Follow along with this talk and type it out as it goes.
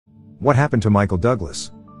What happened to Michael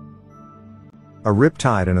Douglas? A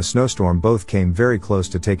riptide and a snowstorm both came very close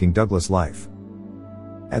to taking Douglas' life.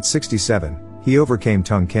 At 67, he overcame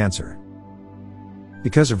tongue cancer.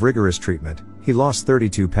 Because of rigorous treatment, he lost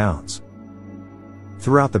 32 pounds.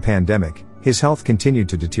 Throughout the pandemic, his health continued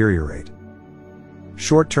to deteriorate.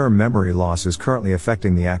 Short-term memory loss is currently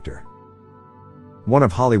affecting the actor. One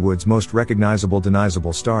of Hollywood's most recognizable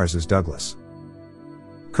stars is Douglas.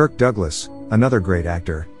 Kirk Douglas, another great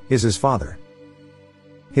actor, is his father.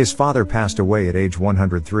 His father passed away at age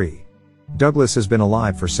 103. Douglas has been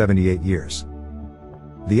alive for 78 years.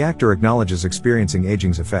 The actor acknowledges experiencing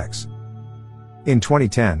aging's effects. In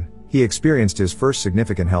 2010, he experienced his first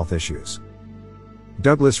significant health issues.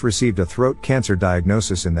 Douglas received a throat cancer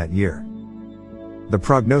diagnosis in that year. The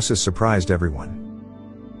prognosis surprised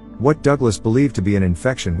everyone. What Douglas believed to be an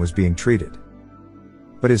infection was being treated.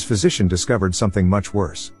 But his physician discovered something much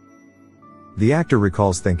worse. The actor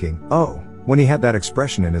recalls thinking, "Oh," when he had that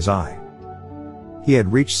expression in his eye. He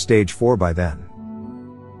had reached stage 4 by then.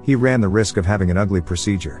 He ran the risk of having an ugly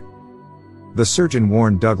procedure. The surgeon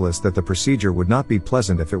warned Douglas that the procedure would not be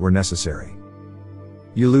pleasant if it were necessary.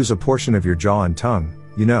 You lose a portion of your jaw and tongue,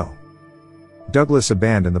 you know. Douglas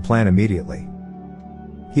abandoned the plan immediately.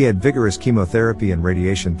 He had vigorous chemotherapy and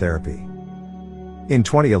radiation therapy. In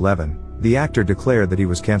 2011, the actor declared that he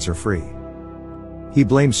was cancer-free. He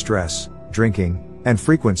blamed stress, drinking, and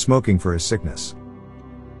frequent smoking for his sickness.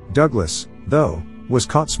 Douglas, though, was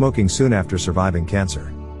caught smoking soon after surviving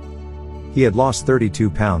cancer. He had lost 32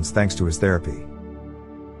 pounds thanks to his therapy,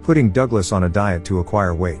 putting Douglas on a diet to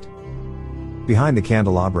acquire weight. Behind the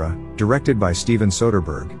Candelabra, directed by Steven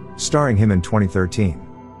Soderbergh, starring him in 2013.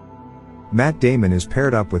 Matt Damon is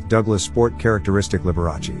paired up with Douglas' sport characteristic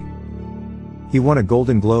Liberace. He won a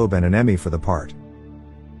Golden Globe and an Emmy for the part.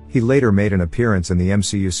 He later made an appearance in the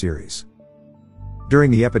MCU series. During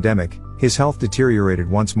the epidemic, his health deteriorated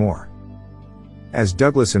once more. As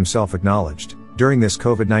Douglas himself acknowledged, during this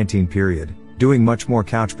COVID-19 period, doing much more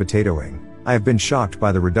couch potatoing, I have been shocked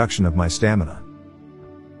by the reduction of my stamina.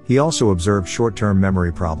 He also observed short-term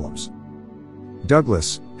memory problems.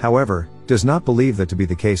 Douglas, however, does not believe that to be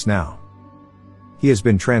the case now. He has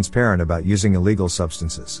been transparent about using illegal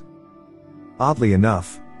substances. Oddly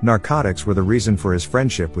enough, narcotics were the reason for his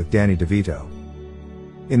friendship with Danny DeVito.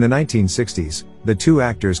 In the 1960s, the two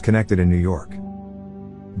actors connected in New York.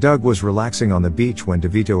 Doug was relaxing on the beach when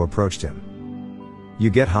DeVito approached him. "You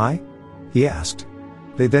get high?" he asked.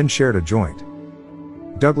 They then shared a joint.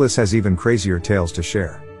 Douglas has even crazier tales to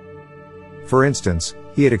share. For instance,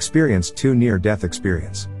 he had experienced 2 near-death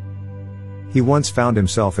experiences. He once found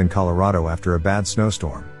himself in Colorado after a bad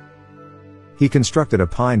snowstorm. He constructed a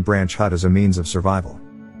pine branch hut as a means of survival.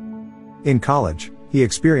 In college, he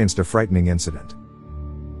experienced a frightening incident.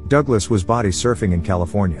 Douglas was body surfing in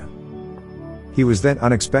California. He was then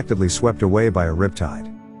unexpectedly swept away by a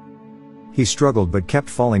riptide. He struggled but kept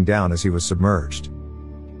falling down as he was submerged.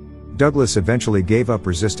 Douglas eventually gave up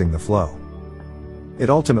resisting the flow. It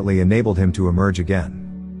ultimately enabled him to emerge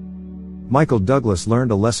again. Michael Douglas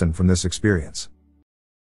learned a lesson from this experience.